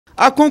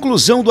A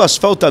conclusão do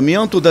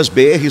asfaltamento das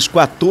BRs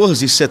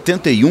 14 e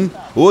 71,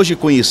 hoje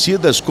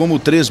conhecidas como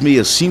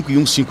 365 e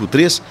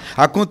 153,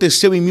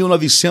 aconteceu em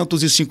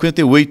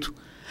 1958.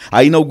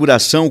 A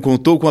inauguração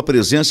contou com a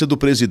presença do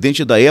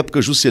presidente da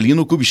época,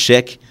 Juscelino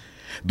Kubitschek.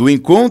 Do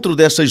encontro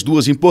dessas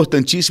duas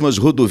importantíssimas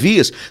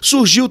rodovias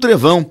surgiu o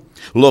Trevão,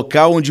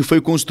 local onde foi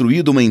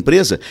construída uma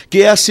empresa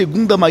que é a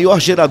segunda maior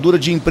geradora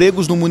de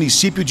empregos no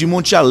município de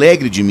Monte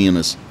Alegre de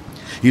Minas.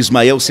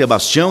 Ismael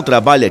Sebastião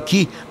trabalha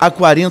aqui há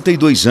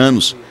 42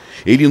 anos.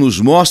 Ele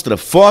nos mostra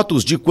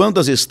fotos de quando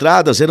as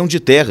estradas eram de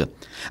terra.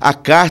 A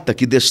carta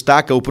que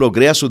destaca o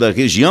progresso da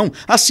região,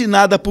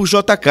 assinada por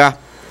JK.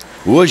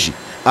 Hoje,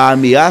 a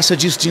ameaça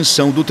de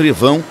extinção do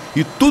Trevão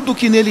e tudo o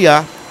que nele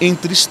há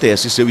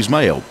entristece seu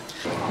Ismael.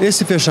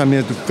 Esse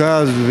fechamento,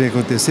 caso venha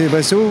acontecer,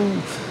 vai ser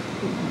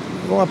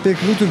um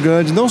aperto muito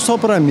grande, não só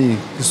para mim,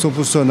 que sou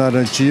funcionário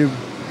antigo,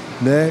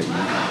 né?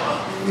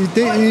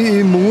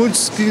 E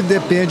muitos que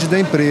dependem da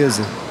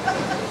empresa.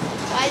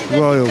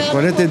 Igual eu,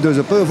 42,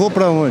 eu vou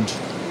para onde?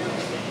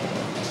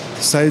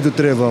 Sair do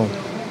Trevão.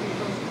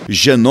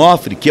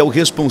 Genofre, que é o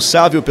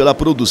responsável pela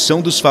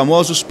produção dos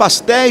famosos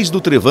pastéis do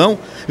Trevão,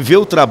 vê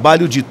o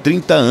trabalho de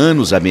 30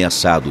 anos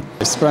ameaçado.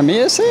 Para mim,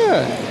 esse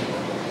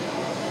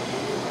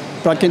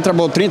para quem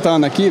trabalhou 30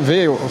 anos aqui,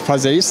 veio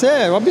fazer isso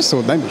é um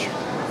absurdo, né, bicho?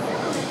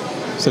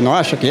 Você não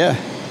acha que é?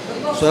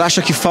 O senhor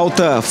acha que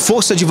falta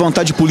força de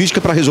vontade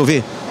política para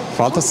resolver?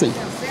 Falta sim,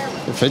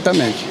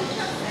 perfeitamente.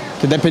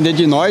 Se depender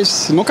de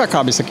nós, nunca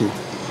acaba isso aqui.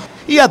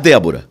 E a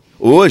Débora?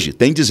 Hoje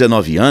tem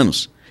 19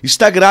 anos,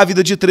 está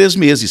grávida de 3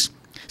 meses.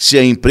 Se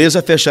a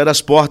empresa fechar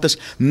as portas,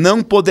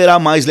 não poderá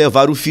mais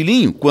levar o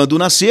filhinho, quando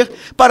nascer,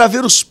 para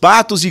ver os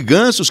patos e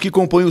gansos que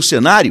compõem o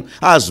cenário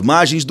às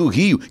margens do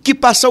rio, que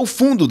passa ao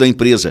fundo da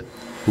empresa.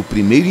 O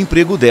primeiro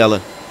emprego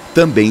dela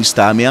também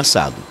está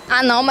ameaçado.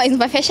 Ah, não, mas não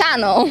vai fechar,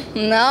 não.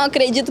 Não,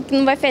 acredito que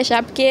não vai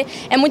fechar, porque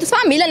é muitas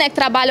famílias, né, que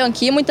trabalham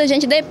aqui, muita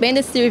gente depende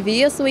desse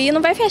serviço e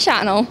não vai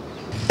fechar, não.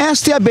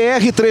 Esta é a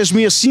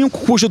BR-365,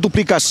 cuja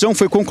duplicação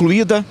foi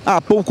concluída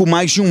há pouco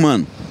mais de um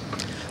ano.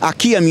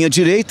 Aqui à minha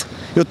direita,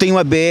 eu tenho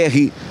a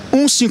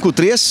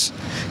BR-153,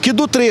 que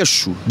do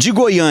trecho de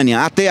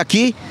Goiânia até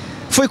aqui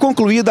foi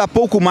concluída há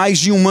pouco mais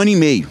de um ano e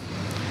meio.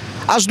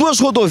 As duas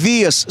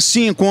rodovias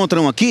se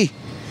encontram aqui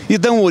e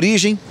dão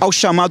origem ao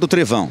chamado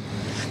Trevão.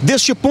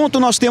 Deste ponto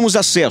nós temos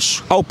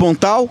acesso ao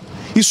Pontal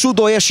e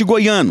Sudoeste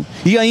Goiano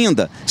e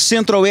ainda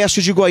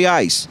Centro-Oeste de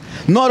Goiás,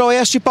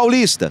 Noroeste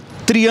Paulista,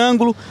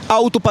 Triângulo,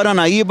 Alto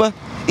Paranaíba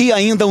e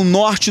ainda o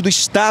norte do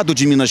estado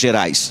de Minas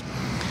Gerais.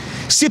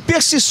 Se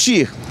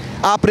persistir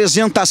a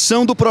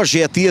apresentação do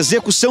projeto e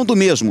execução do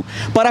mesmo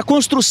para a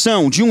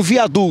construção de um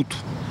viaduto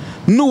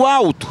no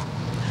alto,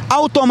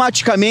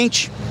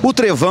 automaticamente o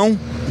Trevão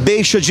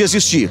deixa de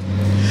existir.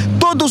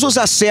 Todos os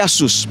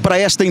acessos para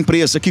esta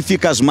empresa que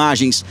fica às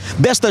margens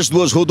destas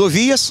duas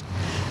rodovias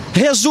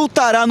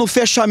resultará no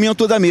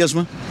fechamento da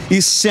mesma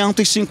e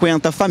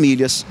 150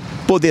 famílias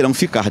poderão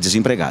ficar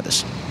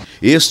desempregadas.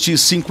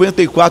 Estes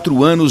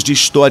 54 anos de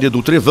história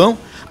do Trevão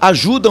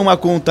ajudam a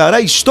contar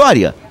a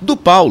história do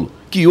Paulo,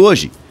 que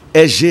hoje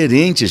é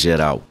gerente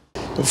geral.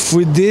 Eu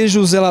fui desde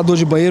o zelador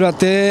de banheiro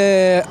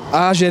até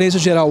a gerência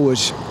geral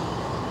hoje.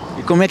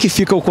 E como é que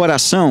fica o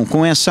coração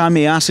com essa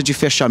ameaça de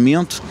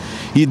fechamento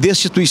e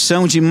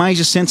destituição de mais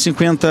de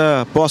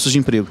 150 postos de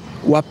emprego?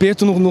 O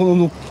aperto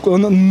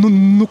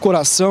no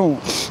coração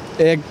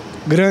é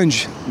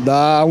grande,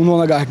 dá um nó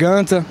na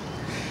garganta.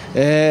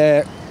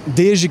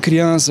 Desde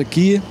criança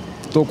aqui,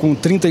 estou com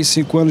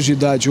 35 anos de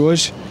idade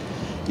hoje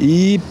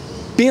e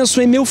penso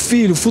em meu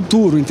filho,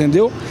 futuro,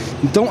 entendeu?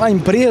 Então a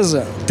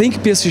empresa tem que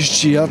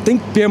persistir, ela tem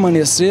que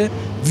permanecer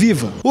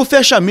viva. O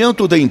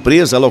fechamento da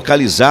empresa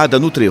localizada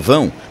no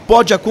Trevão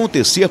pode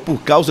acontecer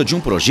por causa de um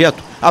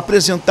projeto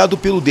apresentado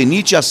pelo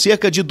DENIT há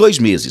cerca de 2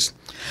 meses.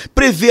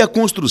 Prevê a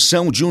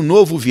construção de um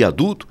novo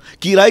viaduto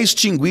que irá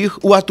extinguir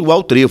o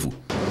atual trevo.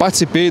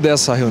 Participei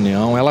dessa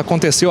reunião, ela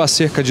aconteceu há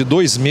cerca de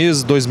 2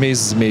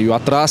 meses e meio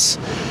atrás.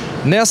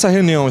 Nessa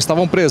reunião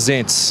estavam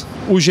presentes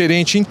o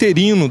gerente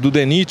interino do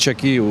DENIT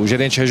aqui, o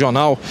gerente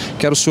regional,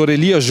 que era o senhor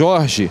Elias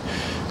Jorge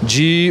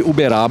de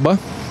Uberaba,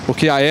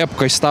 porque à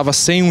época estava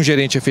sem um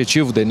gerente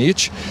efetivo do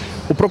DENIT.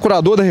 O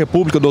procurador da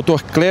República, o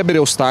Dr. Kleber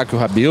Eustáquio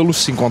Rabelo,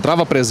 se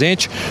encontrava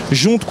presente,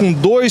 junto com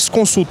 2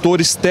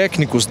 consultores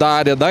técnicos da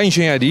área da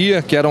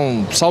engenharia, que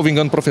eram, salvo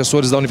engano,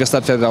 professores da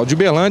Universidade Federal de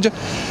Uberlândia,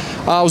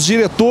 aos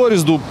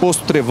diretores do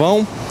posto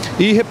Trevão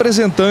e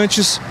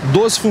representantes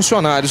dos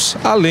funcionários,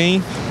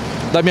 além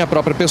da minha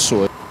própria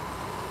pessoa.